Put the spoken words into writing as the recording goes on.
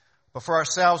But for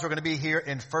ourselves, we're going to be here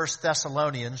in 1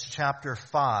 Thessalonians chapter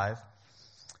 5.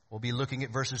 We'll be looking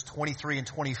at verses 23 and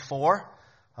 24.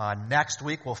 Next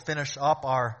week, we'll finish up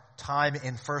our time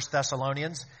in 1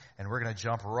 Thessalonians, and we're going to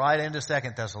jump right into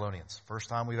 2 Thessalonians. First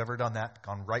time we've ever done that,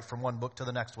 gone right from one book to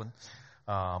the next one.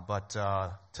 But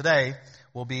today,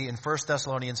 we'll be in 1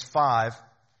 Thessalonians 5,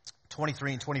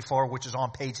 23 and 24, which is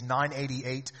on page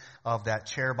 988 of that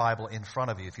chair Bible in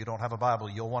front of you. If you don't have a Bible,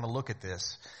 you'll want to look at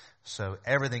this. So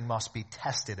everything must be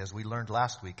tested, as we learned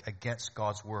last week, against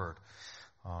God's Word.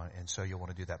 And so you'll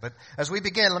want to do that. But as we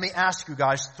begin, let me ask you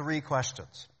guys three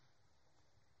questions.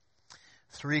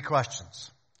 Three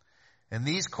questions. And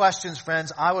these questions,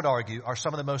 friends, I would argue, are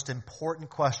some of the most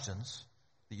important questions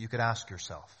that you could ask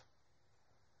yourself.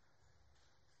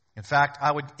 In fact,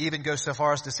 I would even go so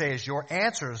far as to say, as your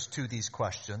answers to these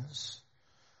questions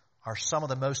are some of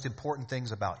the most important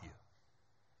things about you.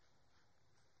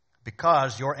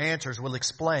 Because your answers will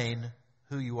explain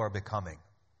who you are becoming.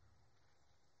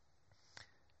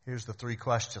 Here's the three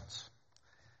questions.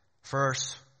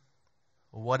 First,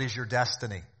 what is your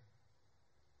destiny?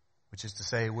 Which is to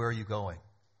say, where are you going?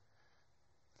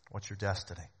 What's your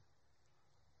destiny?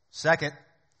 Second,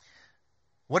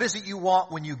 what is it you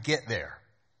want when you get there?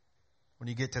 When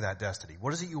you get to that destiny?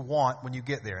 What is it you want when you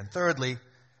get there? And thirdly,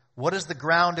 what is the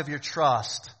ground of your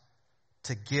trust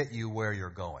to get you where you're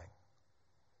going?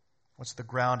 What's the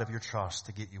ground of your trust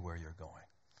to get you where you're going?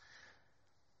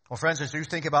 Well, friends, as you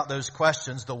think about those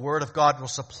questions, the Word of God will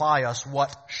supply us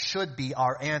what should be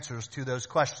our answers to those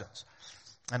questions.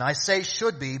 And I say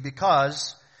should be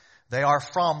because they are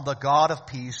from the God of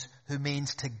peace, who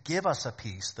means to give us a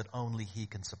peace that only He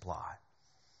can supply.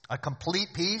 A complete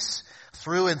peace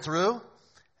through and through.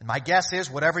 And my guess is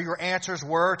whatever your answers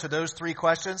were to those three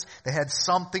questions, they had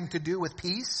something to do with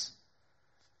peace.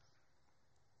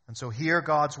 And so hear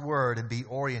God's Word and be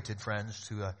oriented, friends,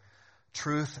 to a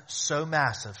truth so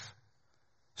massive,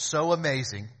 so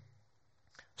amazing,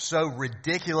 so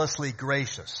ridiculously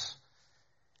gracious,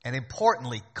 and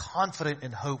importantly, confident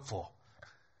and hopeful,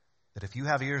 that if you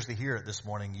have ears to hear it this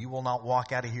morning, you will not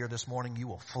walk out of here this morning, you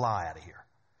will fly out of here.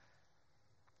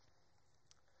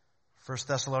 1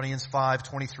 Thessalonians 5,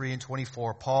 23 and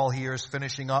 24. Paul here is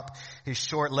finishing up his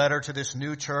short letter to this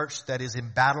new church that is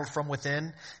embattled from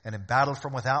within and embattled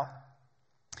from without.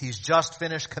 He's just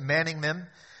finished commanding them.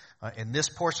 In this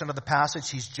portion of the passage,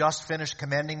 he's just finished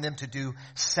commanding them to do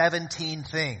 17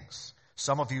 things.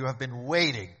 Some of you have been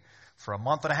waiting for a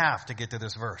month and a half to get to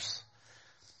this verse.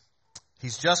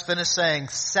 He's just finished saying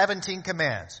 17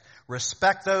 commands.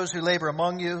 Respect those who labor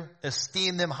among you.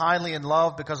 Esteem them highly in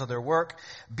love because of their work.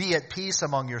 Be at peace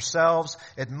among yourselves.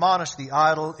 Admonish the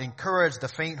idle. Encourage the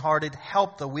faint-hearted.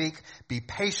 Help the weak. Be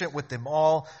patient with them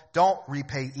all. Don't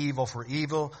repay evil for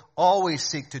evil. Always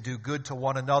seek to do good to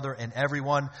one another and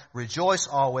everyone. Rejoice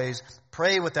always.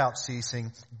 Pray without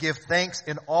ceasing. Give thanks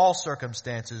in all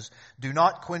circumstances. Do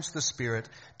not quench the spirit.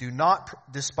 Do not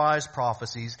despise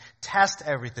prophecies. Test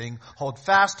everything. Hold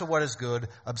fast to what is good.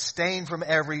 Abstain from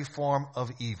every form of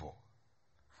evil.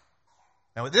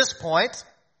 Now at this point,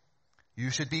 you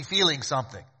should be feeling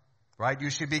something, right? You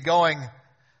should be going,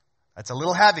 that's a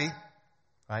little heavy,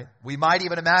 right? We might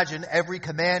even imagine every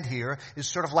command here is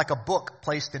sort of like a book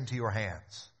placed into your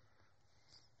hands.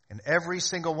 And every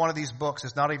single one of these books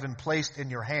is not even placed in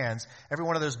your hands. Every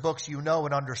one of those books you know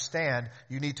and understand,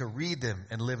 you need to read them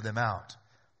and live them out.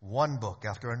 One book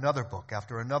after another book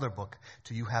after another book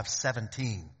till you have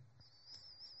 17.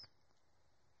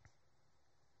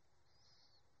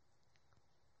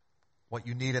 What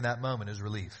you need in that moment is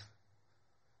relief.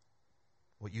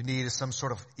 What you need is some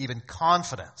sort of even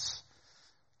confidence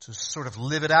to sort of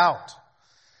live it out.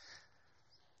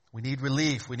 We need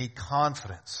relief. We need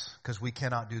confidence because we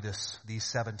cannot do these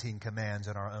 17 commands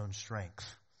in our own strength.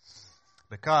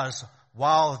 Because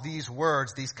while these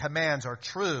words, these commands are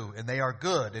true and they are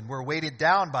good and we're weighted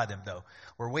down by them though.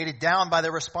 We're weighted down by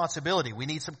their responsibility. We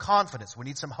need some confidence. We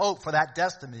need some hope for that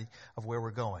destiny of where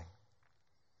we're going.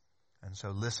 And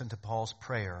so listen to Paul's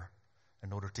prayer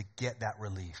in order to get that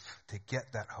relief, to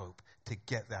get that hope, to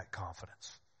get that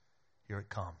confidence. Here it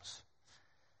comes.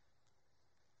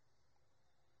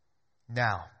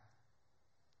 Now,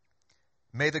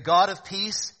 may the God of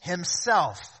peace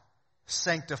himself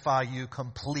sanctify you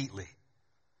completely.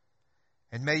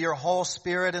 And may your whole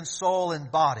spirit and soul and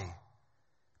body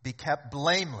be kept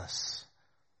blameless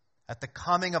at the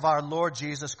coming of our Lord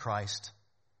Jesus Christ.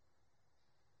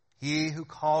 He who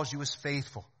calls you is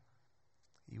faithful.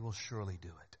 He will surely do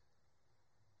it.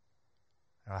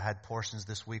 I had portions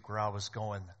this week where I was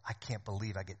going, I can't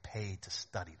believe I get paid to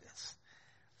study this.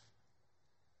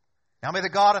 Now may the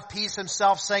God of peace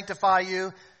himself sanctify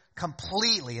you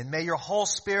completely, and may your whole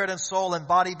spirit and soul and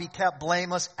body be kept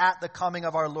blameless at the coming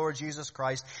of our Lord Jesus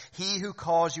Christ. He who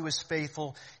calls you is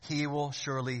faithful. He will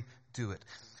surely do it.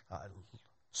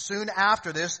 Soon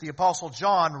after this, the Apostle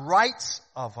John writes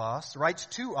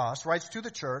to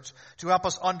the church to help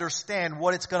us understand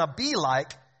what it's going to be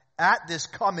like at this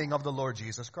coming of the Lord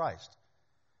Jesus Christ.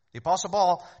 The Apostle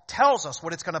Paul tells us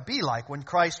what it's going to be like when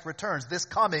Christ returns, this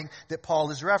coming that Paul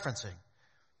is referencing.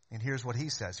 And here's what he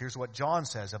says. Here's what John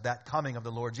says of that coming of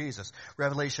the Lord Jesus.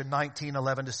 Revelation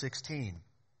 19:11-16.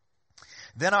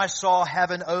 Then I saw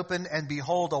heaven open, and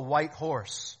behold, a white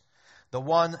horse. The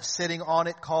one sitting on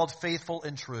it called Faithful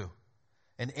and True.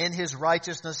 And in his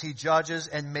righteousness he judges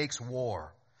and makes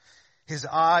war. His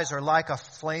eyes are like a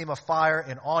flame of fire,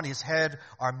 and on his head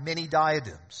are many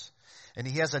diadems. And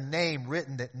he has a name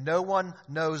written that no one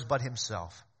knows but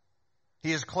himself.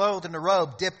 He is clothed in a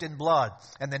robe dipped in blood,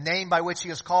 and the name by which he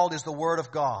is called is the Word of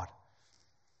God.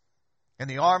 And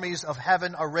the armies of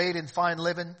heaven, arrayed in fine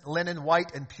linen,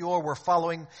 white and pure, were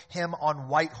following him on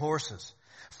white horses.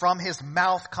 From his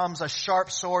mouth comes a sharp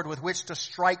sword with which to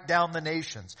strike down the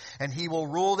nations, and he will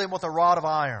rule them with a rod of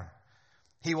iron.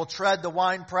 He will tread the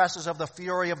winepresses of the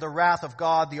fury of the wrath of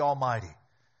God the Almighty.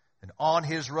 And on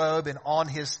his robe and on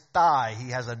his thigh he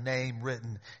has a name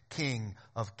written, King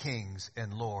of Kings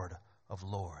and Lord of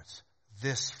Lords.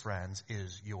 This, friends,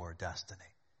 is your destiny.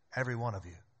 Every one of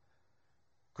you.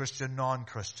 Christian,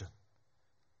 non-Christian.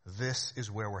 This is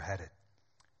where we're headed.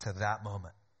 To that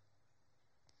moment.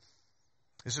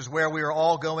 This is where we are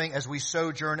all going as we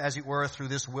sojourn, as it were, through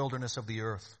this wilderness of the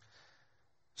earth.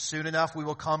 Soon enough we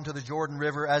will come to the Jordan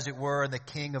River, as it were, and the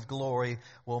King of Glory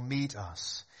will meet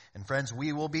us. And friends,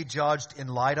 we will be judged in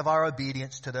light of our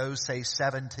obedience to those, say,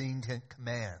 17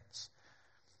 commands.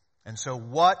 And so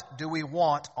what do we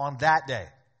want on that day?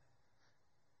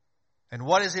 And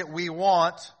what is it we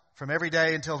want from every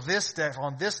day until this day,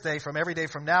 on this day, from every day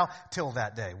from now till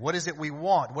that day? What is it we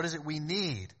want? What is it we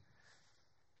need?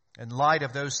 In light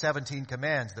of those 17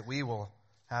 commands that we will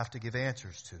have to give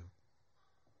answers to.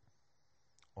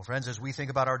 Well, friends, as we think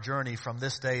about our journey from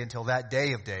this day until that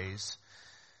day of days,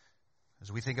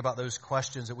 as we think about those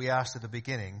questions that we asked at the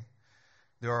beginning,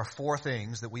 there are 4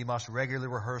 things that we must regularly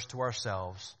rehearse to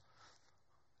ourselves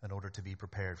in order to be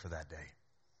prepared for that day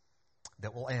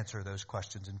that will answer those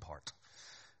questions in part.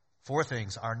 4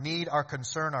 things: our need, our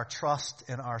concern, our trust,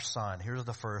 and our sign. Here's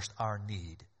the first: our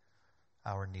need.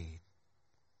 Our need.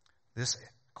 This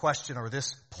question, or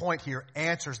this point here,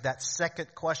 answers that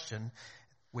second question,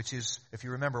 which is, if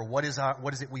you remember, what is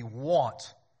it we want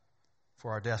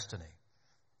for our destiny?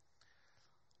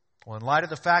 Well, in light of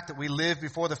the fact that we live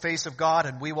before the face of God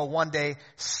and we will one day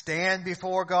stand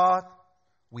before God,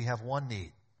 we have one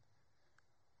need: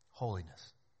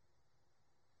 holiness.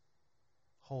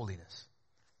 Holiness.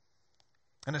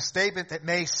 And a statement that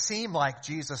may seem like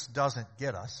Jesus doesn't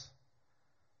get us.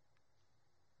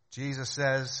 Jesus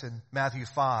says in Matthew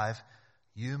 5,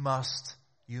 you must,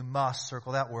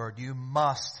 circle that word, you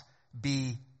must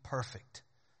be perfect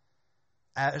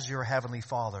as your heavenly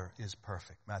Father is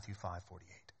perfect. Matthew 5:48.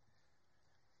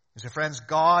 So friends,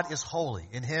 God is holy.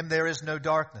 In him there is no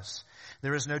darkness.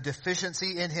 There is no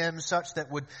deficiency in him such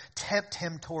that would tempt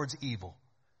him towards evil.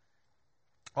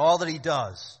 All that he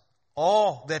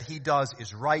does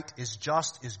is right, is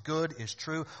just, is good, is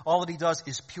true. All that he does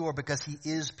is pure because he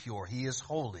is pure. He is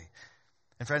holy.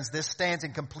 And friends, this stands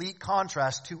in complete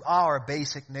contrast to our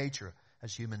basic nature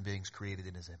as human beings created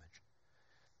in his image.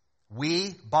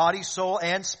 We, body, soul,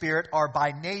 and spirit, are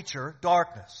by nature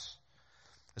darkness.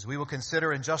 As we will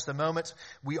consider in just a moment,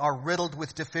 we are riddled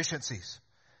with deficiencies.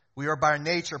 We are by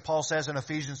nature, Paul says in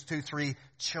Ephesians 2:3,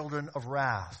 children of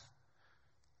wrath.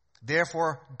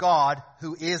 Therefore, God,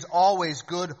 who is always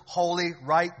good, holy,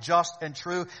 right, just, and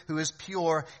true, who is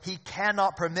pure, he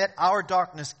cannot permit our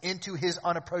darkness into his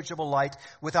unapproachable light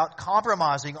without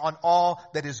compromising on all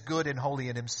that is good and holy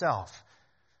in himself.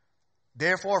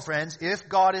 Therefore, friends, if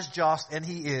God is just, and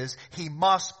he is, he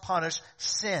must punish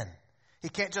sin. He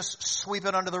can't just sweep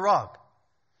it under the rug.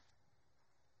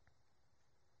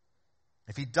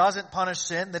 If he doesn't punish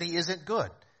sin, then he isn't good.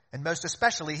 And most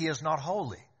especially, he is not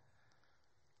holy.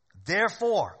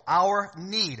 Therefore, our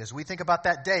need, as we think about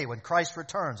that day when Christ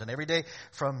returns, and every day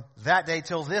from that day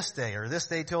till this day, or this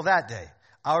day till that day,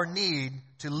 our need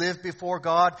to live before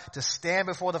God, to stand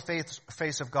before the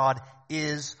face of God,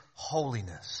 is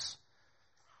holiness.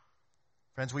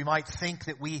 Friends, we might think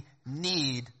that we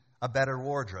need a better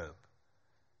wardrobe.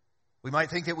 We might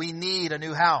think that we need a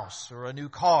new house or a new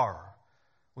car.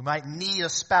 We might need a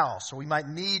spouse, or we might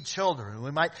need children.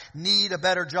 We might need a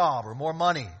better job or more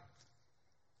money.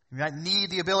 We might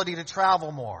need the ability to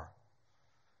travel more.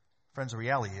 Friends, the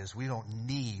reality is we don't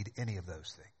need any of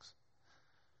those things.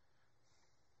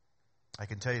 I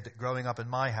can tell you that growing up in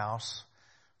my house,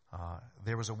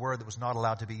 there was a word that was not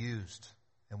allowed to be used.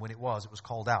 And when it was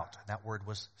called out. And that word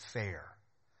was fair.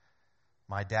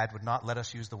 My dad would not let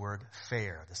us use the word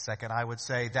fair. The second I would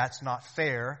say, that's not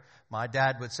fair, my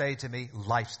dad would say to me,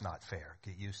 life's not fair.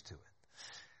 Get used to it.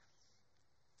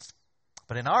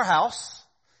 But in our house,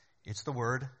 it's the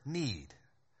word need.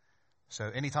 So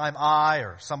anytime I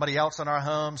or somebody else in our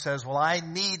home says, well, I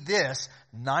need this,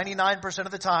 99%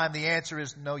 of the time the answer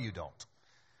is, no, you don't.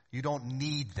 You don't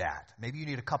need that. Maybe you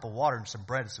need a cup of water and some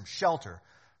bread and some shelter,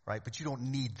 right? But you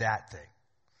don't need that thing.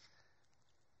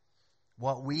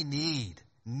 What we need,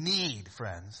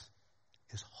 friends,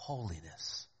 is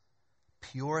holiness.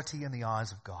 Purity in the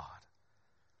eyes of God.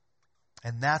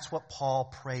 And that's what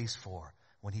Paul prays for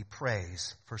when he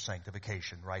prays for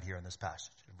sanctification right here in this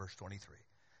passage, in verse 23.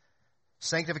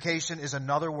 Sanctification is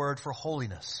another word for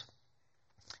holiness.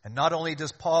 And not only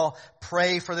does Paul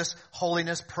pray for this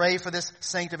holiness, pray for this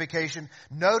sanctification,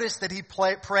 notice that he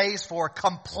prays for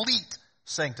complete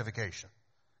sanctification.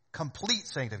 Complete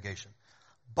sanctification.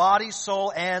 Body,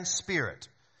 soul, and spirit.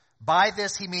 By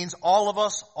this he means all of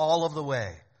us, all of the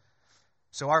way.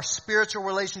 So our spiritual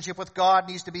relationship with God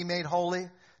needs to be made holy.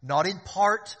 Not in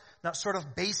part, not sort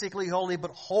of basically holy,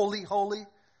 but holy.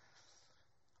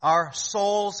 Our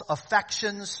soul's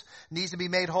affections needs to be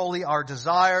made holy. Our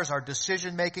desires, our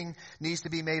decision making needs to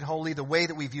be made holy. The way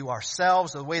that we view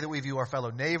ourselves, the way that we view our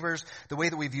fellow neighbors, the way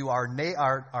that we view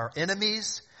our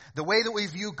enemies, the way that we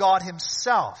view God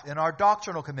himself in our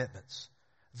doctrinal commitments.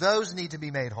 Those need to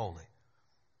be made holy.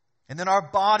 And then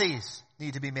our bodies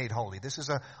need to be made holy. This is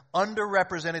an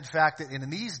underrepresented fact that in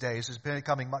these days is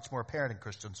becoming much more apparent in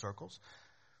Christian circles.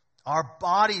 Our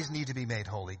bodies need to be made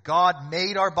holy. God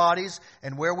made our bodies,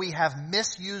 and where we have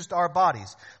misused our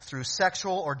bodies through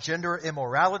sexual or gender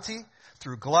immorality,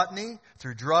 through gluttony,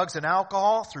 through drugs and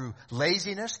alcohol, through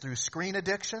laziness, through screen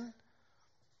addiction,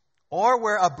 or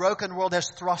where a broken world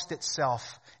has thrust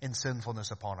itself in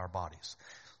sinfulness upon our bodies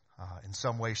in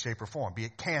some way, shape, or form, be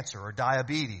it cancer or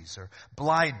diabetes or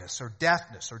blindness or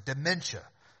deafness or dementia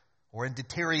or in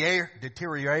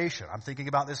deterioration. I'm thinking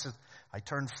about this as I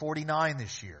turned 49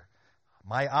 this year.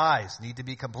 My eyes need to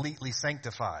be completely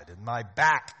sanctified, and my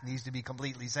back needs to be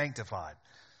completely sanctified.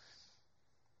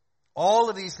 All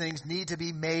of these things need to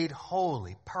be made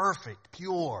holy, perfect,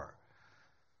 pure.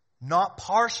 Not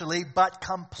partially, but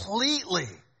completely,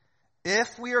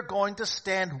 if we are going to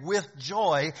stand with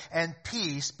joy and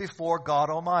peace before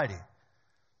God Almighty.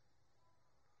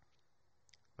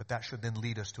 But that should then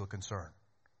lead us to a concern.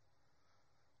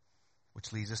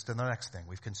 Which leads us to the next thing.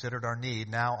 We've considered our need,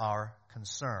 now our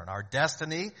concern. Our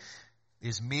destiny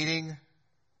is meeting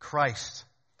Christ,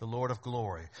 the Lord of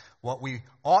glory. What we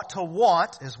ought to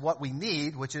want is what we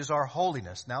need, which is our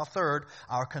holiness. Now third,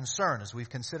 our concern as we've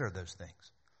considered those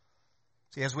things.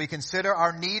 See, as we consider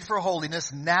our need for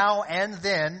holiness now and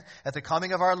then at the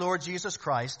coming of our Lord Jesus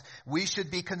Christ, we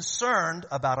should be concerned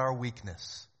about our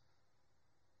weakness.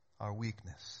 Our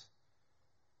weakness.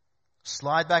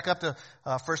 Slide back up to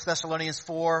 1 Thessalonians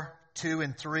 4, 2,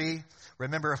 and 3.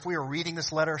 Remember, if we are reading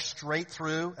this letter straight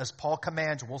through, as Paul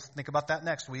commands, we'll think about that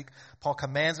next week. Paul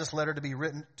commands this letter to be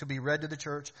read to the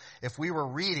church. If we were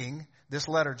reading this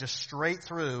letter just straight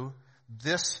through,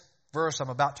 this verse I'm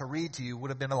about to read to you would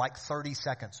have been like 30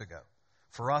 seconds ago.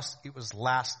 For us, it was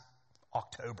last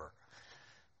October.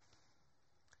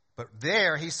 But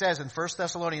there, he says in 1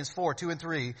 Thessalonians 4, 2, and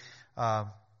 3,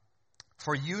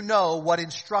 for you know what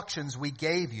instructions we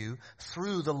gave you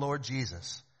through the Lord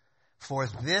Jesus. For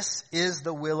this is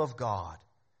the will of God,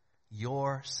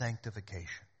 your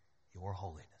sanctification, your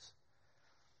holiness.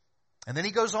 And then he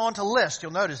goes on to list,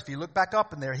 you'll notice if you look back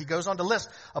up in there, he goes on to list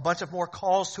a bunch of more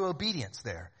calls to obedience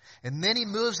there. And then he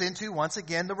moves into, once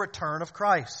again, the return of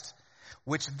Christ,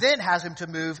 which then has him to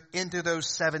move into those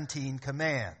 17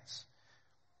 commands.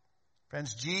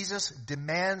 Friends, Jesus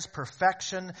demands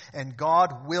perfection and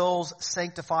God wills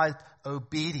sanctified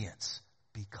obedience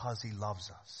because he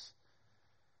loves us.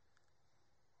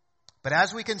 But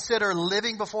as we consider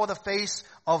living before the face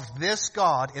of this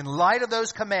God, in light of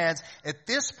those commands, at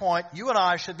this point, you and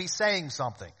I should be saying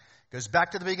something. It goes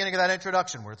back to the beginning of that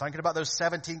introduction. We're thinking about those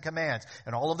 17 commands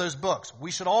and all of those books.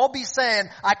 We should all be saying,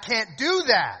 I can't do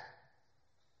that.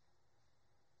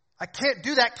 I can't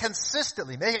do that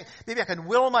consistently. Maybe I can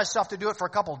will myself to do it for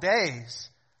a couple days.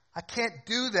 I can't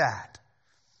do that.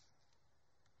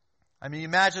 I mean,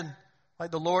 imagine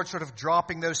like the Lord sort of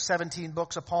dropping those 17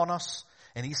 books upon us.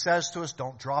 And he says to us,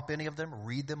 don't drop any of them.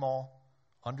 Read them all.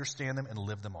 Understand them and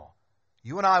live them all.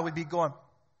 You and I would be going,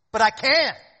 but I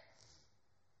can't.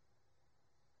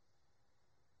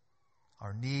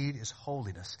 Our need is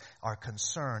holiness. Our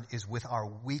concern is with our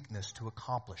weakness to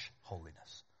accomplish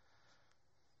holiness.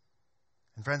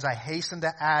 And friends, I hasten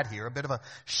to add here a bit of a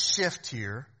shift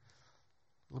here,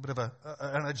 a little bit of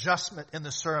an adjustment in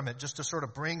the sermon just to sort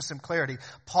of bring some clarity.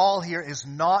 Paul here is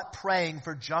not praying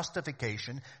for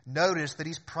justification. Notice that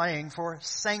he's praying for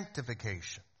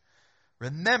sanctification.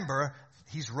 Remember,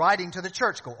 he's writing to the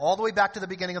church. Go all the way back to the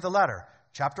beginning of the letter.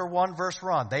 Chapter 1, verse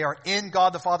 1. They are in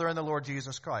God the Father and the Lord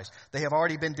Jesus Christ. They have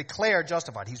already been declared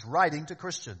justified. He's writing to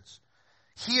Christians.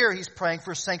 Here he's praying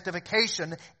for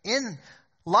sanctification in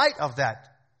light of that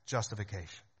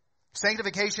justification.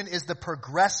 Sanctification is the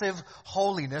progressive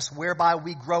holiness whereby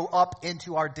we grow up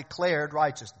into our declared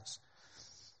righteousness.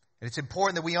 And it's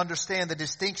important that we understand the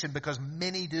distinction because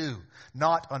many do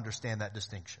not understand that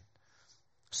distinction.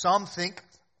 Some think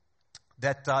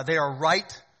that they are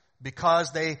right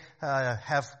because they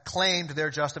have claimed their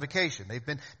justification. They've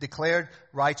been declared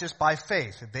righteous by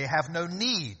faith. They have no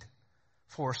need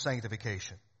for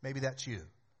sanctification. Maybe that's you.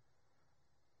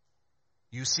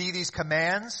 You see these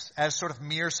commands as sort of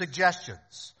mere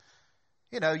suggestions.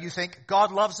 You know, you think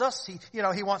God loves us.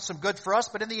 He wants some good for us,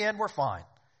 but in the end, we're fine.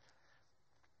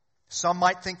 Some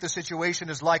might think the situation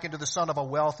is likened to the son of a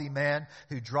wealthy man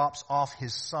who drops off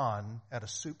his son at a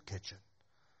soup kitchen.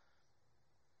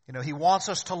 You know, he wants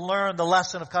us to learn the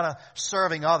lesson of kind of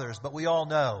serving others, but we all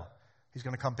know he's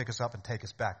going to come pick us up and take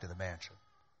us back to the mansion.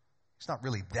 He's not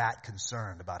really that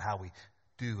concerned about how we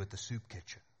do at the soup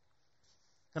kitchen.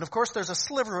 And of course, there's a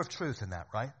sliver of truth in that,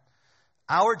 right?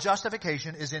 Our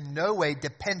justification is in no way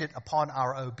dependent upon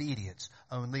our obedience,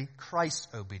 only Christ's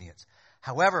obedience.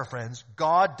 However, friends,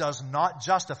 God does not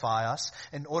justify us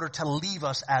in order to leave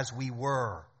us as we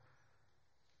were.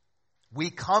 We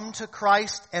come to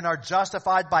Christ and are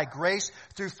justified by grace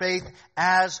through faith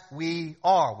as we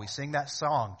are. We sing that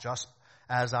song, Just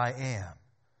As I Am.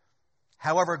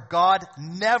 However, God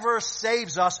never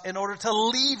saves us in order to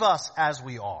leave us as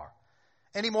we are,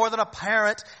 any more than a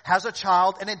parent has a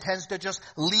child and intends to just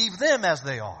leave them as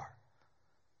they are.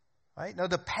 Right? No,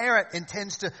 the parent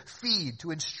intends to feed,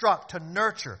 to instruct, to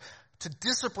nurture, to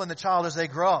discipline the child as they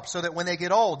grow up so that when they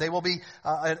get old, they will be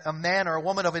a man or a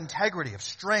woman of integrity, of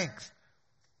strength.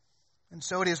 And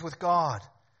so it is with God.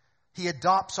 He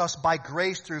adopts us by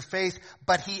grace through faith,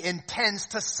 but He intends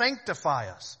to sanctify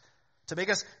us, to make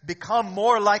us become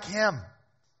more like Him.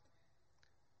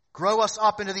 Grow us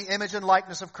up into the image and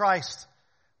likeness of Christ.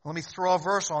 Let me throw a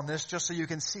verse on this just so you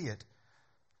can see it.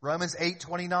 Romans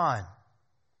 8:29.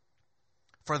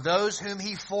 For those whom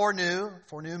He foreknew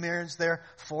means there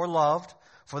foreloved.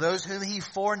 For those whom He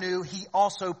foreknew, He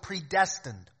also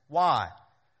predestined. Why?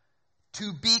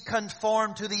 To be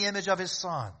conformed to the image of His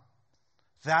Son.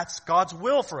 That's God's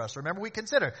will for us. Remember, we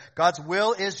consider God's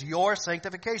will is your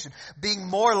sanctification, being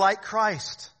more like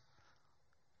Christ.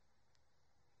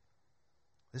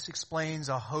 This explains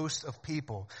a host of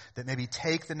people that maybe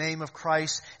take the name of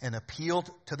Christ and appeal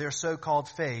to their so-called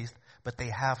faith, but they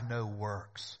have no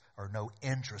works or no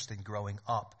interest in growing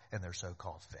up in their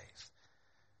so-called faith.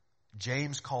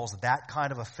 James calls that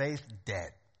kind of a faith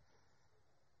dead.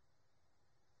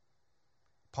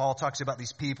 Paul talks about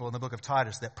these people in the book of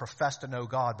Titus that profess to know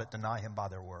God but deny Him by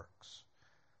their works.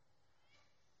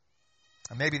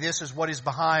 And maybe this is what is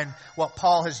behind what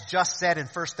Paul has just said in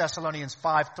 1 Thessalonians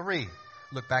 5:3.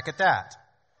 Look back at that,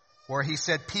 where he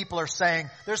said people are saying,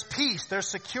 there's peace, there's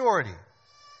security.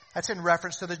 That's in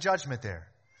reference to the judgment there.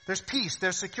 There's peace,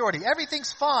 there's security.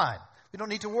 Everything's fine. We don't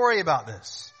need to worry about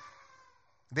this.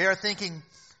 They are thinking,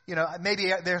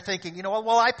 maybe they're thinking,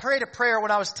 well, I prayed a prayer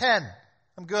when I was 10.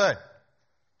 I'm good.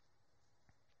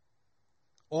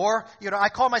 Or, I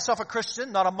call myself a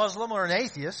Christian, not a Muslim or an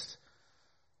atheist.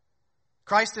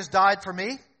 Christ has died for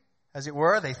me, as it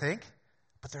were, they think.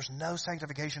 But there's no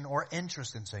sanctification or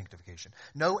interest in sanctification.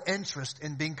 No interest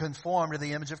in being conformed to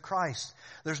the image of Christ.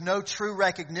 There's no true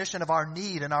recognition of our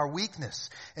need and our weakness.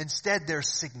 Instead, there's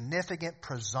significant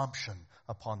presumption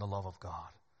upon the love of God,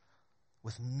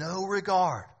 with no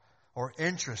regard or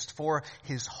interest for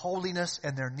His holiness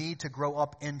and their need to grow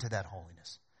up into that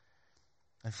holiness.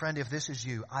 And friend, if this is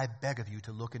you, I beg of you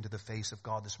to look into the face of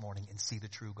God this morning and see the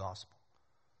true gospel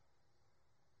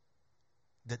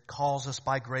that calls us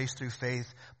by grace through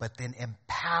faith, but then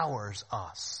empowers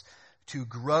us to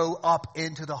grow up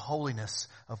into the holiness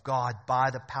of God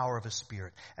by the power of His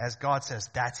Spirit. As God says,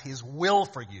 that's His will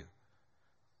for you.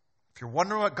 If you're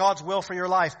wondering what God's will for your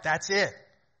life, that's it.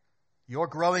 You're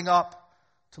growing up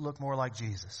to look more like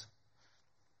Jesus.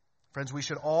 Friends, we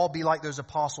should all be like those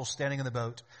apostles standing in the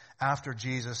boat after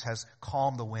Jesus has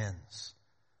calmed the winds,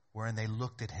 wherein they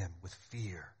looked at Him with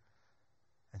fear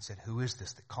and said, who is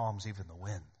this that calms even the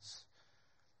winds?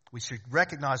 We should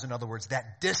recognize, in other words,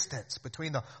 that distance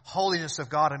between the holiness of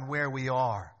God and where we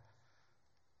are,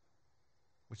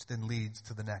 which then leads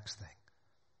to the next thing,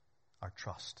 our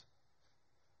trust.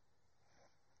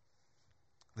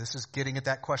 This is getting at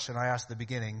that question I asked at the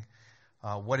beginning.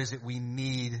 What is it we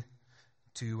need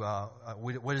to,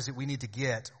 what is it we need to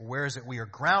get? Where is it we are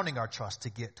grounding our trust to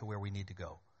get to where we need to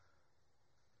go?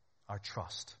 Our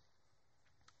trust.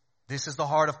 This is the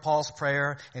heart of Paul's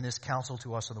prayer and his counsel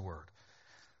to us in the Word.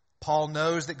 Paul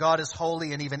knows that God is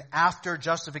holy, and even after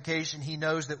justification, he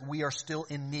knows that we are still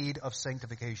in need of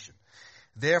sanctification.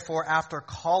 Therefore, after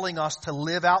calling us to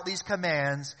live out these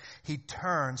commands,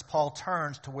 Paul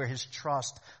turns to where his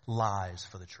trust lies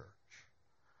for the church.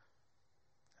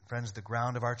 And friends, the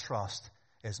ground of our trust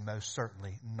is most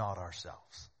certainly not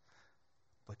ourselves,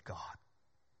 but God.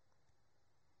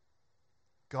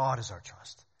 God is our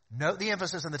trust. Note the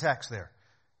emphasis in the text there.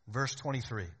 Verse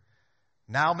 23.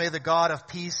 Now may the God of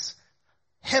peace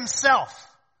himself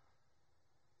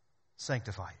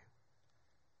sanctify you.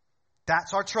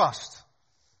 That's our trust.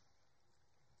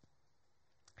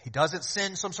 He doesn't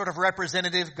send some sort of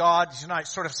representative God. He's not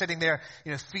sort of sitting there,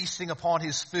 feasting upon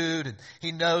his food. And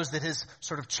he knows that his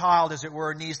sort of child, as it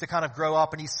were, needs to kind of grow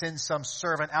up, and he sends some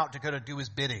servant out to go to do his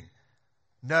bidding.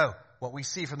 No. What we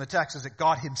see from the text is that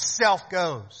God himself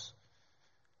goes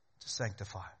to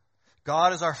sanctify.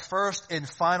 God is our first and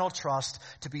final trust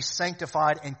to be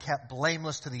sanctified and kept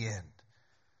blameless to the end.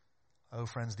 Oh,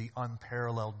 friends, the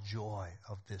unparalleled joy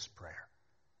of this prayer.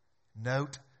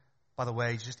 Note, by the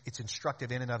way, it's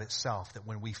instructive in and of itself that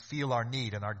when we feel our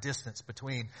need and our distance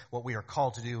between what we are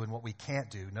called to do and what we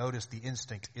can't do, notice the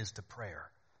instinct is to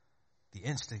prayer. The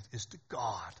instinct is to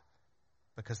God,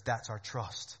 because that's our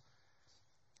trust.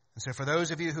 And so for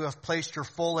those of you who have placed your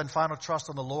full and final trust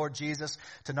on the Lord Jesus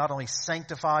to not only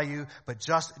sanctify you, but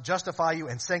justify you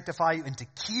and sanctify you and to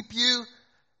keep you,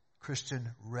 Christian,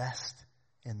 rest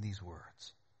in these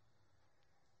words.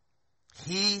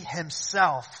 He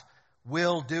himself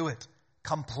will do it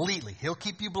completely. He'll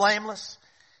keep you blameless.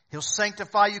 He'll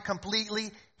sanctify you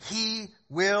completely. He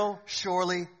will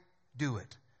surely do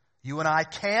it. You and I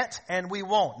can't and we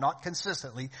won't, not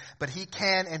consistently, but he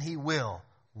can and he will.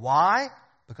 Why?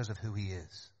 Because of who he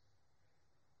is.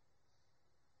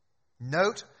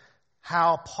 Note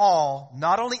how Paul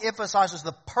not only emphasizes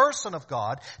the person of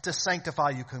God to sanctify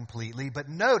you completely, but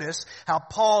notice how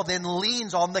Paul then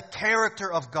leans on the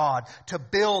character of God to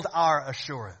build our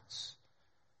assurance.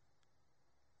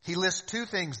 He lists two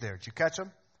things there. Did you catch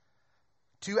them?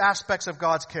 Two aspects of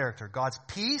God's character: God's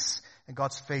peace and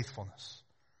God's faithfulness.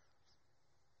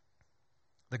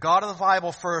 The God of the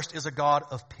Bible first is a God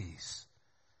of peace.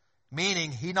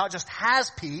 Meaning, he not just has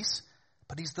peace,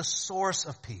 but he's the source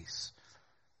of peace.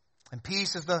 And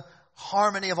peace is the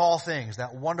harmony of all things.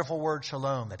 That wonderful word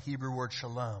shalom, that Hebrew word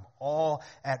shalom. All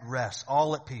at rest,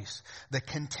 all at peace. The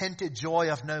contented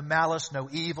joy of no malice, no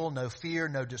evil, no fear,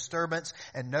 no disturbance,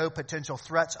 and no potential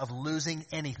threats of losing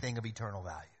anything of eternal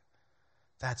value.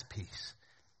 That's peace.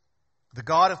 The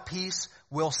God of peace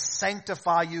will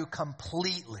sanctify you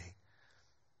completely.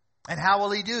 And how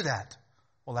will he do that?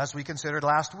 Well, as we considered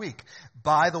last week,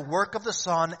 by the work of the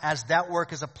Son as that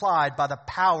work is applied by the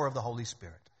power of the Holy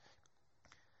Spirit.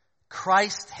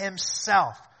 Christ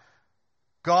himself,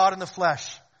 God in the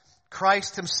flesh,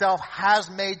 Christ himself has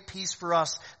made peace for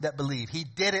us that believe. He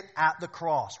did it at the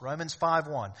cross. Romans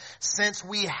 5:1. Since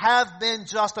we have been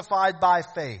justified by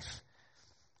faith,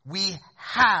 we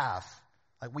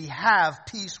have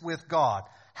peace with God.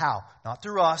 How? Not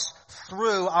through us,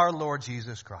 through our Lord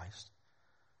Jesus Christ.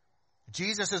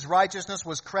 Jesus' righteousness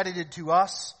was credited to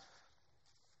us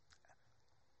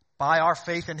by our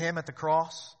faith in him at the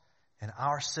cross, and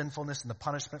our sinfulness and the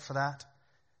punishment for that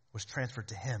was transferred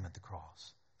to him at the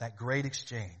cross. That great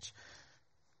exchange.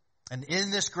 And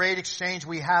in this great exchange,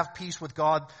 we have peace with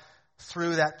God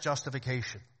through that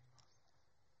justification.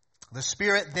 The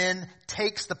Spirit then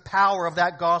takes the power of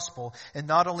that gospel and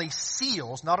not only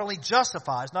seals, not only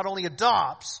justifies, not only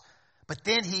adopts, but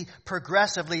then he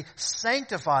progressively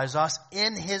sanctifies us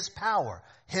in his power.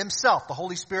 Himself, the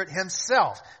Holy Spirit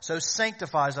himself, so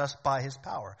sanctifies us by his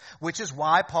power. Which is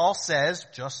why Paul says,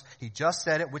 he just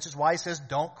said it, which is why he says,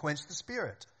 don't quench the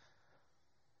Spirit.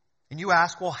 And you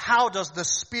ask, well, how does the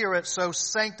Spirit so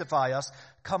sanctify us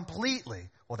completely?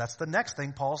 Well, that's the next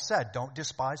thing Paul said. Don't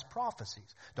despise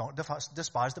prophecies. Don't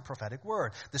despise the prophetic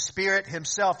word. The Spirit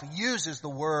himself uses the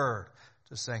word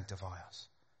to sanctify us.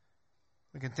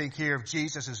 We can think here of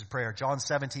Jesus' prayer, John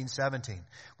 17:17,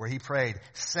 where he prayed,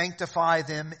 sanctify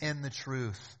them in the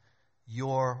truth.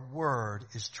 Your word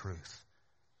is truth.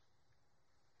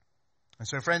 And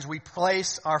so, friends, we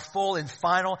place our full and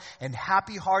final and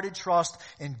happy-hearted trust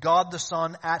in God the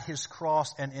Son at His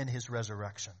cross and in His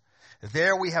resurrection.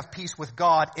 There we have peace with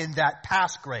God in that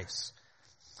past grace.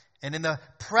 And in the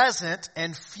present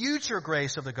and future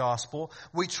grace of the gospel,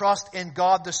 we trust in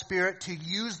God the Spirit to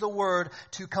use the Word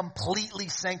to completely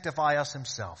sanctify us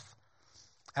Himself.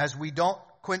 As we don't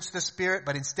quench the Spirit,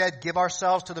 but instead give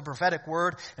ourselves to the prophetic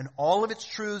Word and all of its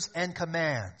truths and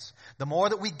commands. The more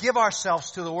that we give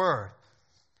ourselves to the Word,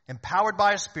 empowered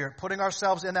by a Spirit, putting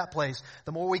ourselves in that place,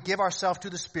 the more we give ourselves to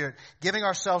the Spirit, giving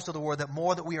ourselves to the Word, the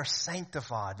more that we are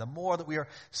sanctified. The more that we are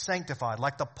sanctified.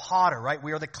 Like the potter, right?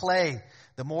 We are the clay.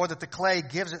 The more that the clay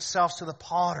gives itself to the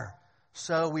potter,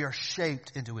 so we are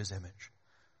shaped into His image.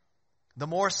 The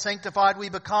more sanctified we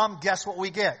become, guess what we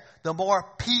get? The more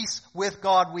peace with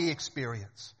God we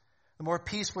experience. The more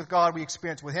peace with God we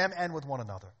experience with Him and with one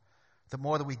another. The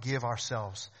more that we give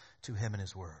ourselves to Him and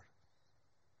His Word.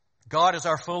 God is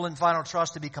our full and final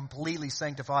trust to be completely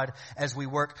sanctified as we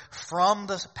work from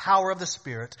the power of the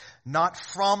Spirit, not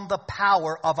from the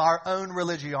power of our own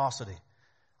religiosity.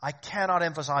 I cannot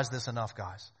emphasize this enough,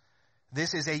 guys.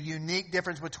 This is a unique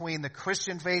difference between the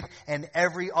Christian faith and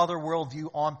every other worldview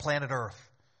on planet Earth.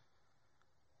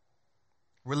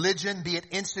 Religion, be it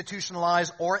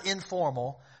institutionalized or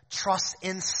informal, trusts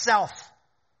in self.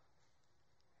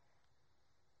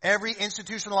 Every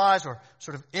institutionalized or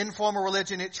sort of informal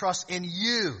religion, it trusts in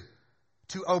you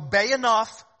to obey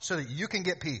enough so that you can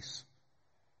get peace.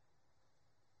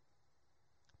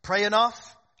 Pray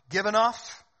enough, give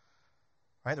enough.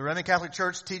 Right? The Roman Catholic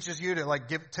Church teaches you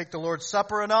to take the Lord's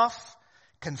Supper enough,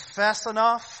 confess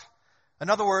enough.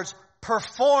 In other words,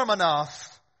 perform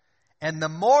enough. And the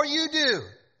more you do,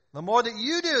 the more that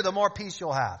you do, the more peace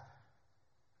you'll have.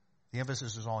 The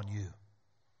emphasis is on you.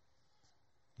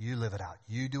 You live it out.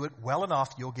 You do it well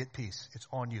enough, you'll get peace. It's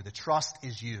on you. The trust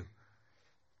is you.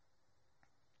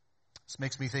 This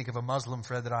makes me think of a Muslim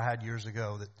friend that I had years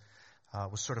ago that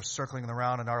was sort of circling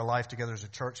around in our life together as a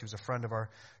church. He was a friend of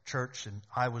our church, and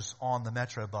I was on the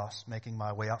Metro bus making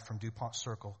my way out from DuPont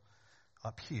Circle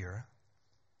up here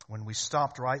when we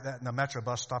stopped the Metro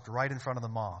bus stopped right in front of the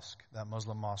mosque, that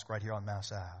Muslim mosque right here on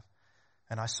Mass Ave.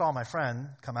 And I saw my friend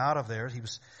come out of there. He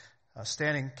was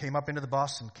came up into the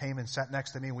bus and came and sat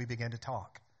next to me, and we began to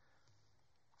talk.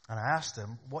 And I asked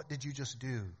him, "What did you just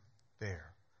do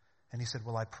there?" And he said,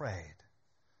 "Well, I prayed."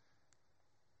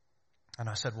 And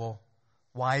I said, "Well,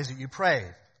 why is it you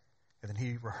prayed?" And then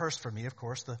he rehearsed for me, of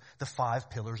course, the 5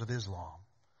 pillars of Islam.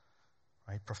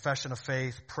 Right? Profession of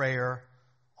faith, prayer,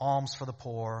 alms for the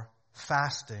poor,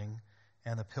 fasting,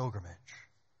 and the pilgrimage.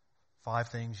 5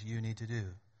 things you need to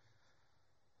do.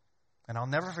 And I'll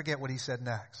never forget what he said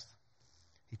next.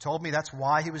 He told me that's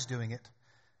why he was doing it.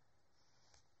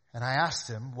 And I asked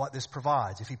him what this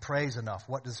provides. If he prays enough,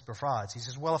 what this provides? He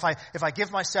says, well, if I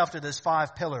give myself to those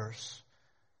 5 pillars,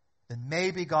 then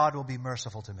maybe God will be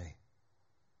merciful to me.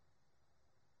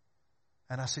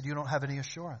 And I said, you don't have any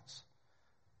assurance.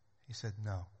 He said,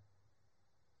 no.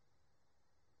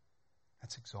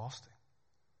 That's exhausting.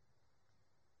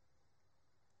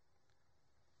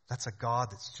 That's a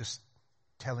God that's just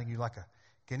telling you like a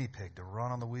guinea pig to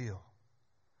run on the wheel.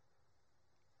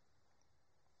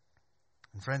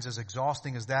 And friends, as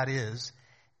exhausting as that is,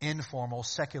 informal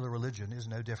secular religion is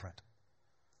no different.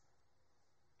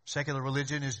 Secular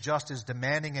religion is just as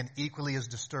demanding and equally as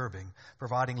disturbing,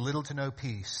 providing little to no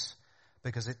peace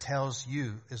because it tells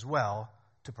you as well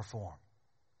to perform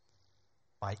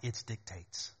by its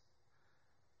dictates.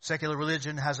 Secular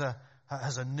religion has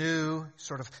a new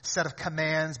sort of set of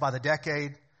commands by the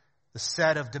decade. The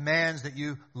set of demands that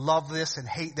you love this and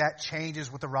hate that changes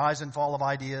with the rise and fall of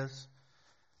ideas.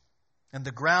 And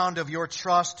the ground of your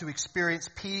trust to experience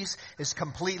peace is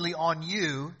completely on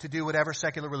you to do whatever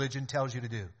secular religion tells you to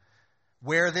do.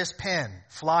 Wear this pin,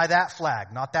 fly that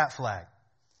flag, not that flag.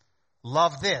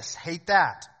 Love this, hate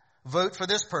that. Vote for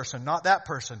this person, not that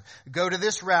person. Go to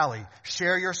this rally.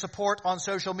 Share your support on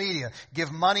social media.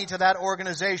 Give money to that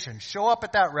organization. Show up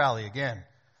at that rally again.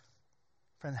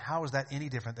 Friend, how is that any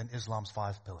different than Islam's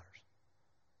 5 pillars?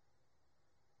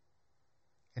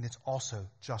 And it's also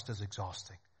just as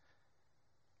exhausting.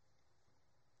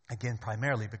 Again,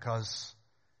 primarily because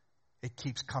it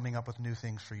keeps coming up with new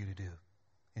things for you to do.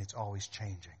 And it's always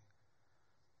changing.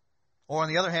 Or on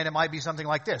the other hand, it might be something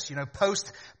like this.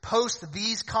 Post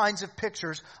these kinds of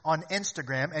pictures on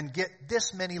Instagram and get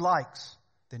this many likes.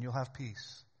 Then you'll have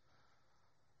peace.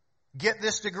 Get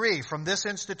this degree from this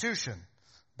institution.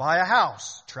 Buy a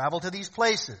house. Travel to these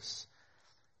places.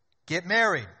 Get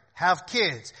married. Have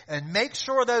kids. And make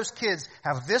sure those kids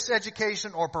have this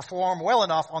education or perform well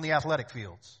enough on the athletic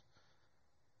fields.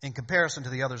 in comparison to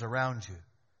the others around you.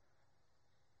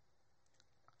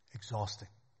 Exhausting.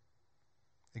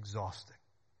 Exhausting.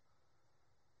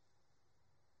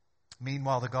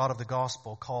 Meanwhile, the God of the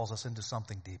gospel calls us into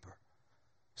something deeper,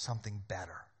 something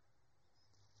better.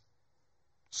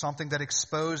 Something that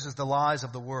exposes the lies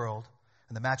of the world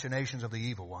and the machinations of the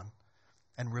evil one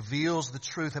and reveals the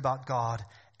truth about God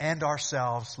and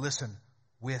ourselves, listen,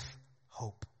 with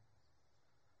hope.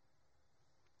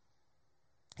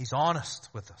 He's honest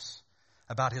with us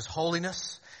about His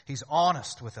holiness. He's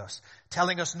honest with us,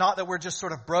 telling us not that we're just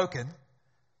sort of broken,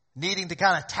 needing to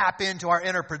kind of tap into our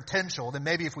inner potential. Then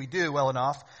maybe if we do well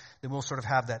enough, then we'll sort of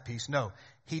have that peace. No,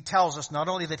 He tells us not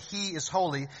only that He is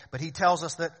holy, but He tells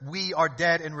us that we are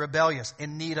dead and rebellious,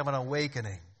 in need of an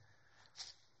awakening.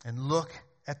 And look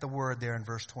at the word there in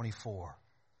verse 24.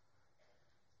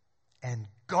 And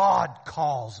God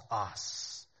calls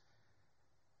us.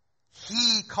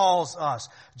 He calls us.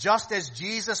 Just as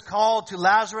Jesus called to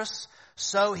Lazarus,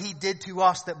 so He did to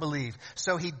us that believe.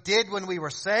 So He did when we were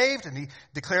saved and He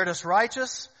declared us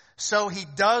righteous. So He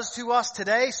does to us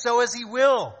today, so as He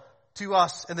will to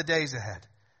us in the days ahead.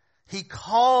 He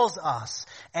calls us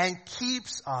and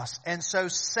keeps us and so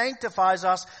sanctifies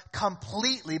us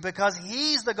completely because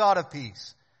He's the God of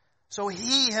peace. So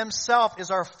He Himself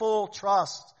is our full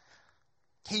trust.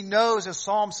 He knows, as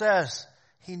Psalm says,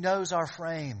 He knows our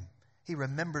frame. He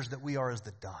remembers that we are as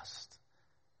the dust.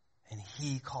 And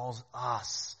He calls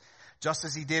us. Just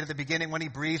as He did at the beginning when He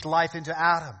breathed life into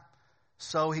Adam,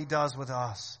 so He does with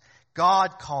us.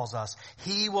 God calls us.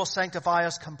 He will sanctify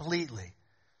us completely.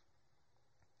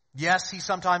 Yes, He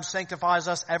sometimes sanctifies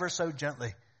us ever so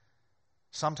gently.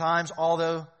 Sometimes,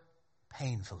 although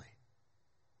painfully.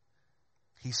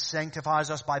 He sanctifies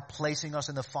us by placing us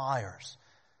in the fires.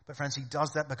 But friends, He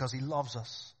does that because He loves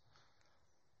us.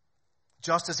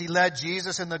 Just as He led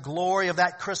Jesus in the glory of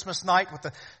that Christmas night with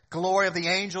the glory of the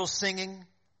angels singing,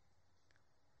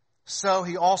 so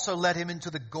He also led Him into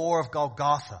the gore of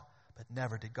Golgotha. But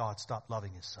never did God stop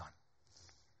loving His Son.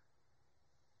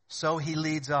 So He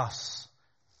leads us,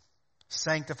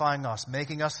 sanctifying us,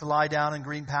 making us to lie down in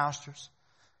green pastures,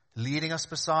 leading us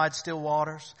beside still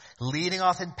waters, leading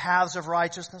us in paths of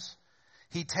righteousness.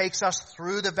 He takes us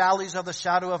through the valleys of the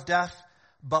shadow of death,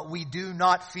 but we do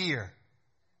not fear.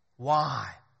 Why?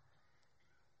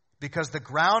 Because the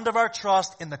ground of our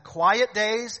trust in the quiet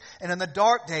days and in the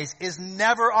dark days is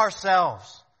never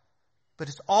ourselves, but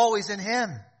it's always in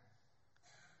Him.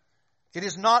 It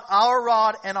is not our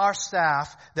rod and our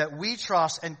staff that we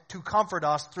trust and to comfort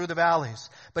us through the valleys,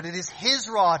 but it is His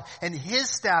rod and His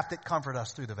staff that comfort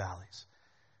us through the valleys.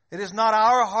 It is not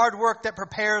our hard work that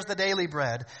prepares the daily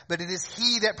bread, but it is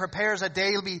He that prepares a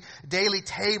daily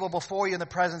table before you in the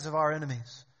presence of our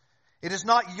enemies. It is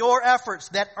not your efforts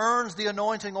that earns the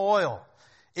anointing oil.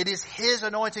 It is His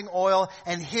anointing oil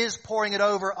and His pouring it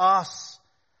over us.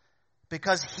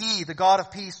 Because He, the God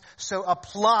of peace, so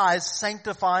applies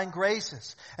sanctifying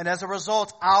graces. And as a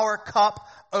result, our cup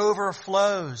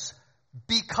overflows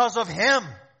because of Him,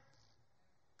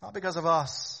 not because of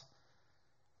us.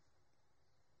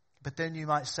 But then you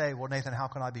might say, well, Nathan, how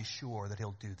can I be sure that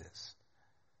He'll do this?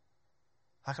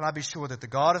 How can I be sure that the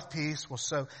God of peace will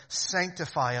so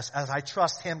sanctify us as I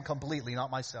trust Him completely,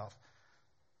 not myself?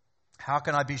 How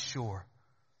can I be sure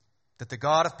that the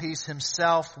God of peace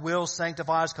Himself will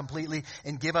sanctify us completely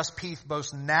and give us peace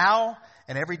both now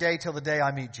and every day till the day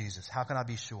I meet Jesus? How can I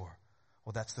be sure?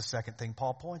 Well, that's the second thing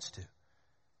Paul points to.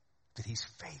 That He's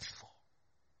faithful.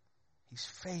 He's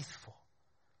faithful.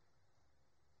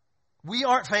 We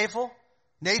aren't faithful.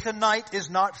 Nathan Knight is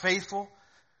not faithful.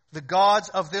 The gods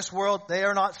of this world, they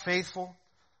are not faithful.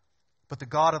 But the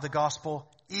God of the gospel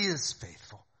is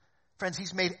faithful. Friends,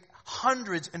 He's made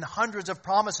hundreds and hundreds of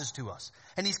promises to us.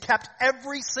 And He's kept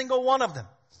every single one of them.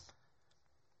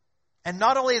 And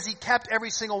not only has He kept every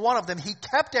single one of them, He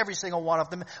kept every single one of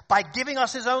them by giving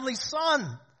us His only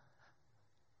Son.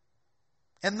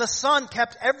 And the Son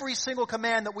kept every single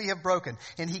command that we have broken.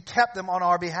 And He kept them on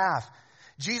our behalf.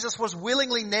 Jesus was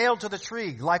willingly nailed to the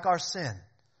tree like our sin.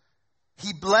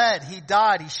 He bled, He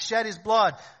died, He shed His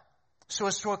blood so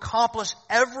as to accomplish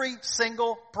every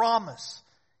single promise.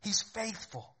 He's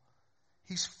faithful.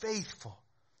 He's faithful.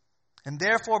 And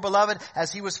therefore, beloved,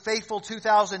 as He was faithful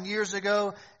 2,000 years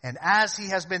ago, and as He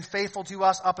has been faithful to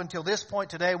us up until this point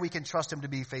today, we can trust Him to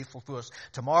be faithful to us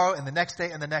tomorrow and the next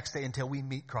day and the next day until we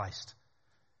meet Christ.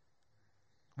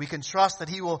 We can trust that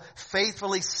He will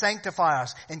faithfully sanctify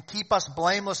us and keep us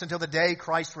blameless until the day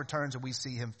Christ returns and we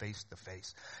see Him face to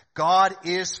face. God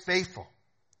is faithful.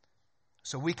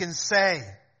 So we can say,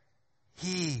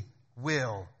 He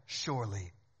will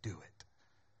surely do it.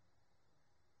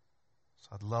 So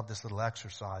So I'd love this little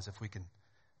exercise if we can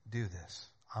do this.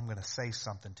 I'm going to say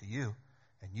something to you,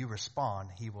 and you respond.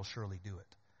 He will surely do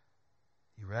it.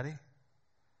 You ready?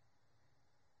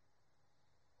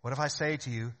 What if I say to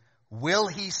you, will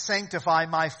he sanctify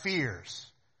my fears?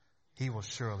 He will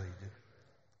surely do.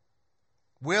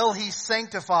 Will he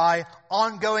sanctify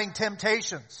ongoing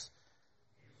temptations?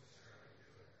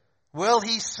 Will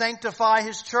he sanctify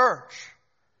his church?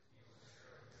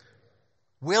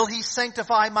 Will he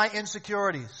sanctify my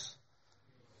insecurities?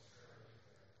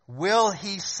 Will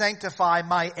he sanctify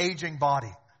my aging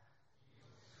body?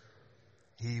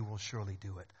 He will surely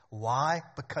do it. Why?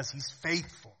 Because he's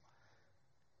faithful.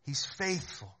 He's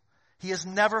faithful. He has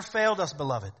never failed us,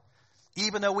 beloved,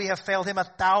 even though we have failed him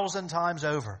 1,000 times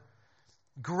over.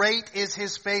 Great is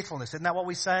his faithfulness. Isn't that what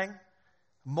we sang?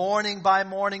 Morning by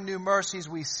morning, new mercies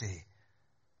we see.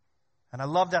 And I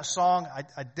love that song.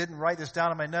 I didn't write this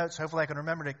down in my notes. Hopefully I can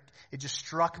remember it. It just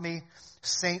struck me.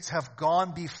 Saints have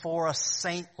gone before us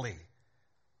saintly.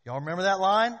 Y'all remember that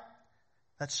line?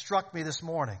 That struck me this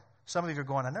morning. Some of you are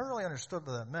going, I never really understood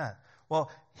what that meant. Well,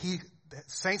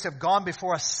 saints have gone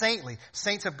before us saintly.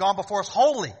 Saints have gone before us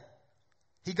holy.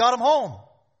 He got them home.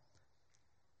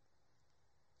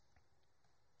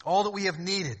 All that we have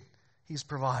needed, he's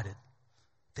provided.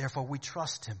 Therefore, we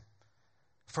trust him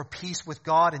for peace with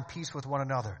God and peace with one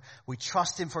another. We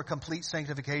trust him for complete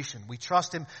sanctification. We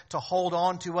trust him to hold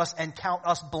on to us and count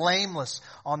us blameless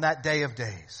on that day of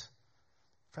days.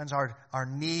 Friends, our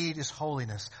need is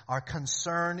holiness. Our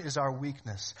concern is our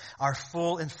weakness. Our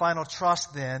full and final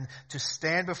trust then to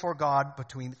stand before God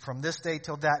from this day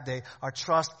till that day, our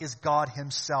trust is God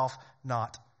himself,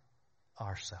 not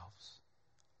ourselves.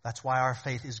 That's why our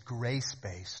faith is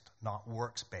grace-based, not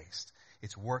works-based.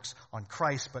 It's works on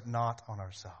Christ, but not on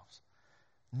ourselves.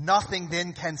 Nothing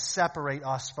then can separate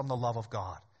us from the love of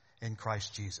God in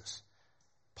Christ Jesus.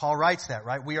 Paul writes that,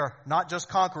 right? We are not just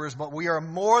conquerors, but we are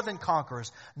more than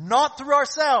conquerors. Not through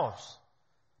ourselves,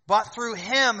 but through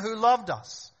him who loved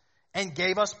us and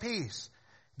gave us peace.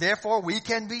 Therefore, we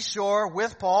can be sure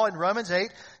with Paul in Romans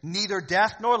 8, neither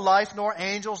death nor life, nor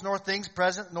angels, nor things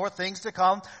present, nor things to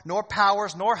come, nor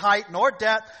powers, nor height, nor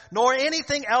depth, nor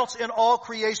anything else in all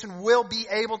creation will be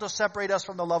able to separate us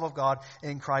from the love of God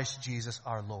in Christ Jesus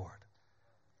our Lord.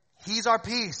 He's our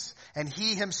peace, and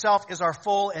he himself is our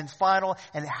full and final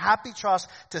and happy trust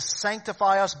to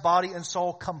sanctify us body and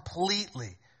soul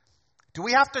completely. Do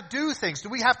we have to do things? Do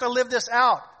we have to live this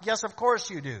out? Yes, of course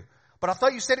you do. But I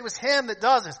thought you said it was him that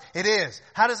does this. It is.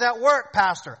 How does that work,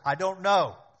 Pastor? I don't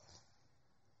know.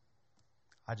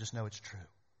 I just know it's true.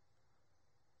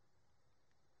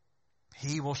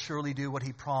 He will surely do what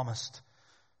he promised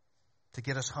to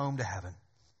get us home to heaven,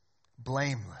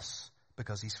 blameless,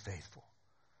 because he's faithful.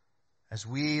 As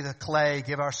we, the clay,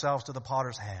 give ourselves to the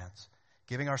potter's hands,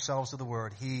 giving ourselves to the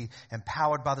word, he,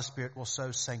 empowered by the Spirit, will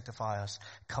so sanctify us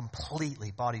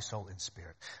completely, body, soul, and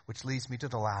spirit. Which leads me to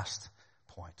the last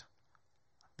point.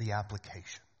 The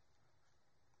application.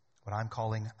 What I'm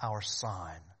calling our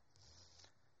sign.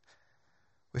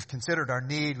 We've considered our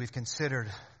need. We've considered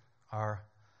our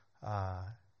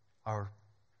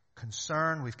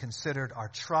concern. We've considered our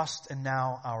trust, and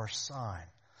now our sign.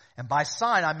 And by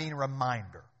sign, I mean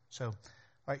reminder. So,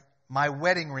 right, my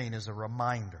wedding ring is a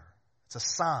reminder. It's a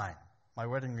sign. My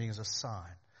wedding ring is a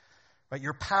sign. Right,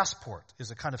 your passport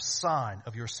is a kind of sign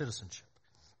of your citizenship.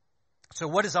 So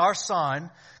what is our sign,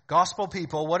 gospel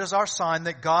people, what is our sign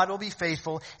that God will be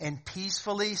faithful and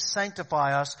peacefully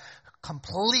sanctify us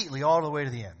completely all the way to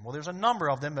the end? Well, there's a number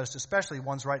of them, most especially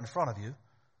ones right in front of you.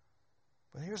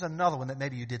 But here's another one that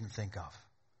maybe you didn't think of.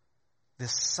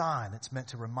 This sign that's meant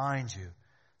to remind you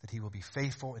that he will be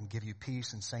faithful and give you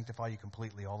peace and sanctify you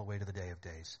completely all the way to the day of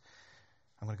days.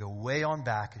 I'm going to go way on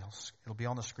back. It'll be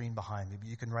on the screen behind me, but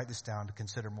you can write this down to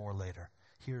consider more later.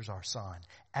 Here's our sign.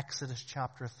 Exodus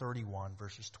chapter 31,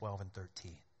 verses 12 and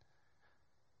 13.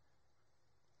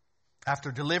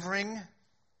 After delivering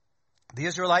the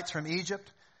Israelites from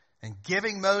Egypt and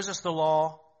giving Moses the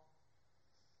law,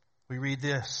 we read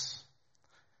this.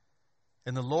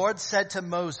 And the Lord said to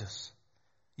Moses,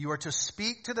 you are to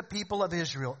speak to the people of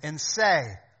Israel and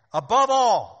say, above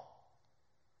all,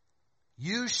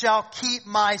 you shall keep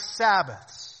my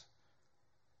Sabbaths.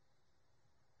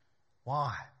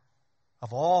 Why?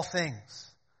 Of all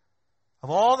things, of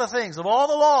all the things, of all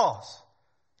the laws,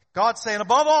 God's saying,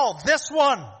 above all, this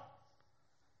one.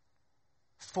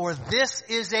 For this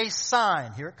is a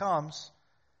sign, here it comes,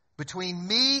 between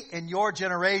me and your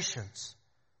generations.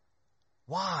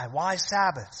 Why? Why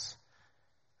Sabbaths?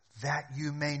 That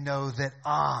you may know that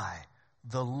I,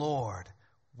 the Lord,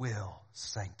 will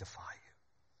sanctify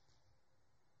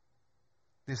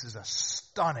you. This is a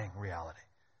stunning reality.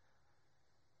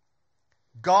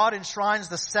 God enshrines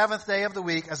the seventh day of the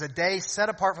week as a day set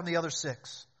apart from the other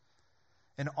six.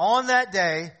 And on that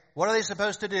day, what are they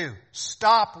supposed to do?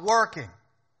 Stop working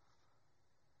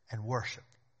and worship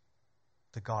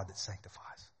the God that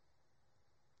sanctifies.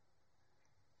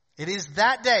 It is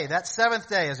that day, that seventh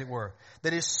day, as it were,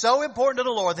 that is so important to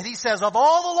the Lord that He says, of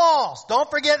all the laws,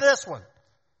 don't forget this one.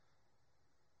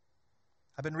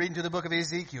 I've been reading through the book of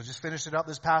Ezekiel, just finished it up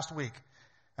this past week,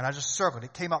 and I just circled.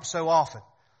 It came up so often.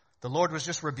 The Lord was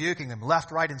just rebuking them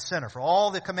left, right, and center for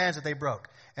all the commands that they broke.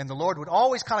 And the Lord would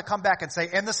always kind of come back and say,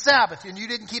 and the Sabbath, and you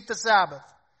didn't keep the Sabbath.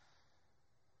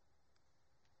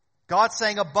 God's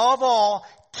saying, above all,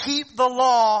 keep the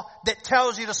law that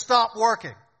tells you to stop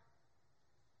working.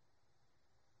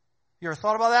 You ever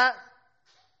thought about that?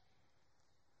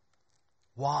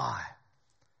 Why?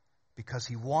 Because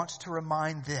He wants to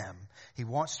remind them, He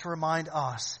wants to remind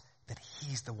us that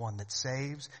He's the one that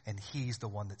saves and He's the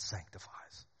one that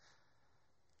sanctifies.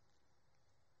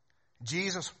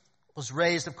 Jesus was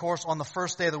raised, of course, on the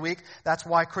first day of the week. That's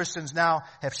why Christians now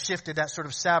have shifted that sort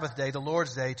of Sabbath day, the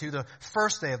Lord's Day, to the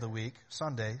first day of the week,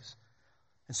 Sundays.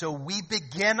 And so we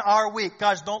begin our week.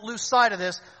 Guys, don't lose sight of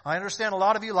this. I understand a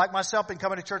lot of you, like myself, been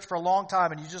coming to church for a long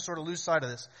time and you just sort of lose sight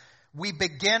of this. We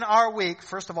begin our week.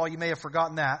 First of all, you may have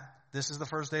forgotten that. This is the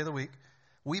first day of the week.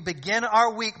 We begin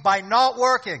our week by not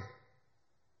working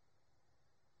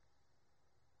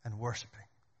and worshiping.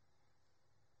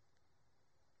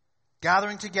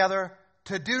 Gathering together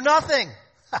to do nothing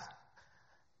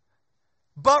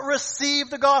but receive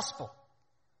the gospel.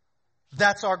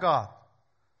 That's our God.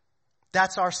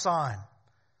 That's our sign.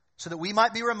 So that we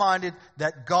might be reminded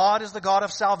that God is the God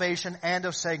of salvation and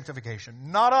of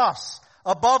sanctification. Not us.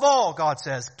 Above all, God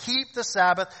says, keep the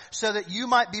Sabbath so that you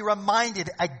might be reminded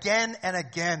again and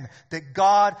again that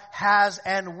God has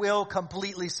and will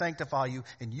completely sanctify you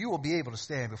and you will be able to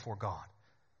stand before God.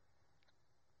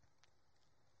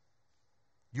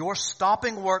 You're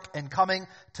stopping work and coming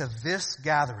to this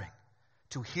gathering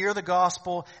to hear the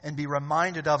gospel and be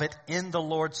reminded of it in the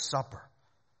Lord's Supper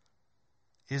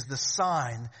is the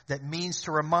sign that means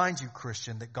to remind you,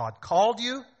 Christian, that God called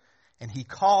you and He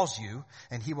calls you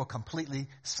and He will completely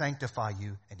sanctify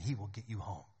you and He will get you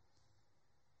home.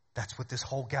 That's what this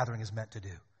whole gathering is meant to do.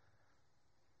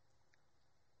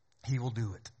 He will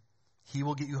do it. He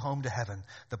will get you home to heaven.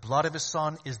 The blood of His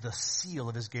Son is the seal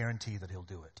of His guarantee that He'll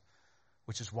do it,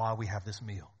 which is why we have this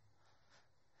meal.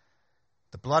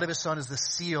 The blood of His Son is the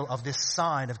seal of this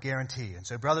sign of guarantee. And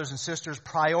so, brothers and sisters,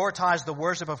 prioritize the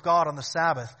worship of God on the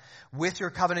Sabbath with your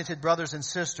covenanted brothers and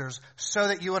sisters so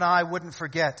that you and I wouldn't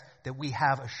forget that we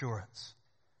have assurance,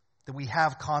 that we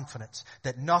have confidence,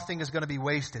 that nothing is going to be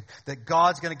wasted, that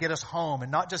God's going to get us home,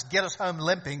 and not just get us home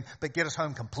limping, but get us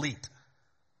home complete.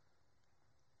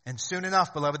 And soon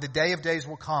enough, beloved, the day of days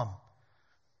will come.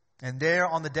 And there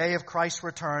on the day of Christ's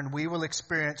return, we will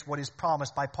experience what is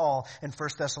promised by Paul in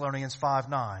 1 Thessalonians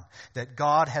 5:9, that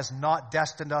God has not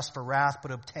destined us for wrath, but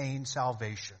obtained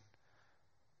salvation.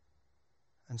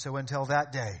 And so until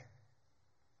that day,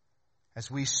 as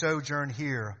we sojourn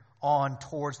here on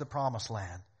towards the promised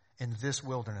land in this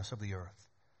wilderness of the earth,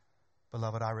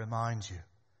 beloved, I remind you,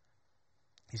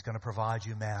 He's going to provide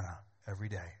you manna every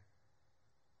day.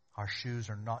 Our shoes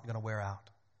are not going to wear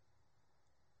out.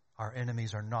 Our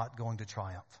enemies are not going to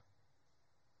triumph.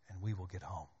 And we will get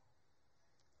home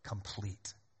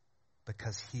complete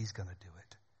because He's going to do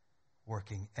it,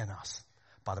 working in us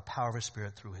by the power of His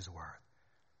Spirit through His Word.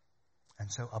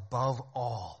 And so above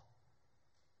all,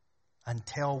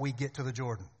 until we get to the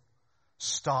Jordan,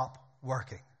 stop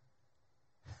working.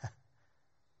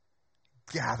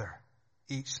 Gather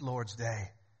each Lord's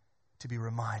Day to be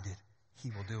reminded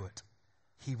He will do it.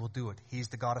 He will do it. He's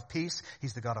the God of peace.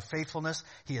 He's the God of faithfulness.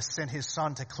 He has sent His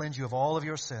Son to cleanse you of all of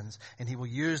your sins. And He will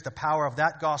use the power of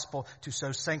that gospel to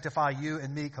so sanctify you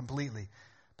and me completely.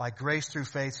 By grace through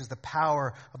faith as the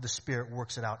power of the Spirit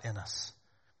works it out in us.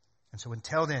 And so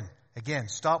until then, again,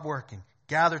 stop working.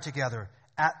 Gather together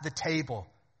at the table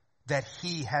that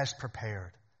He has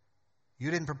prepared.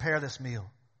 You didn't prepare this meal.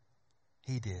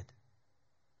 He did.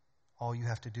 All you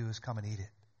have to do is come and eat it.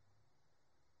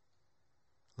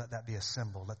 Let that be a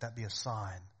symbol. Let that be a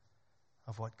sign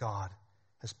of what God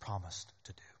has promised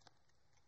to do.